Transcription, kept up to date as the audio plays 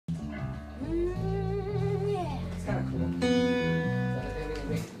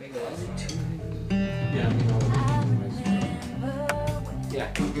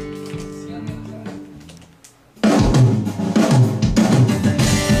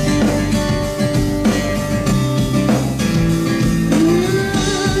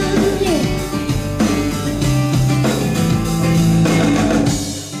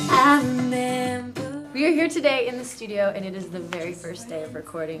studio and it is the very first day of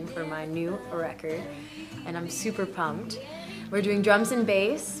recording for my new record and I'm super pumped. We're doing drums and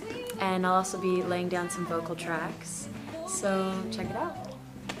bass and I'll also be laying down some vocal tracks, so check it out.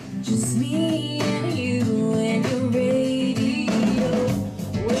 Just me and you and your radio,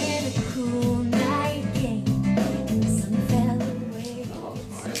 when a cool night came and the sun fell away.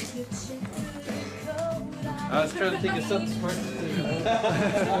 I was trying to think of something smart to do.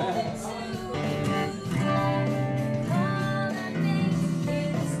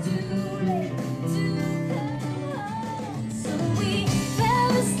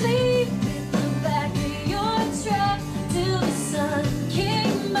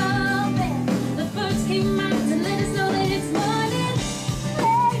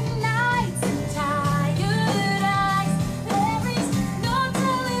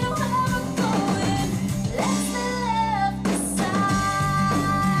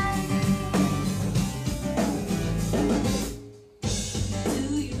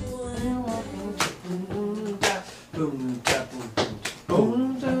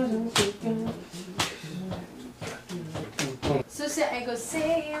 So say, I go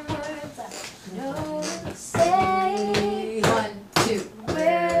say words I know to say. 1, 2,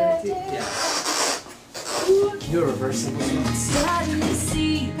 where did You're reversing. Starting to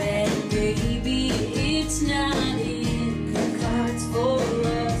see, baby.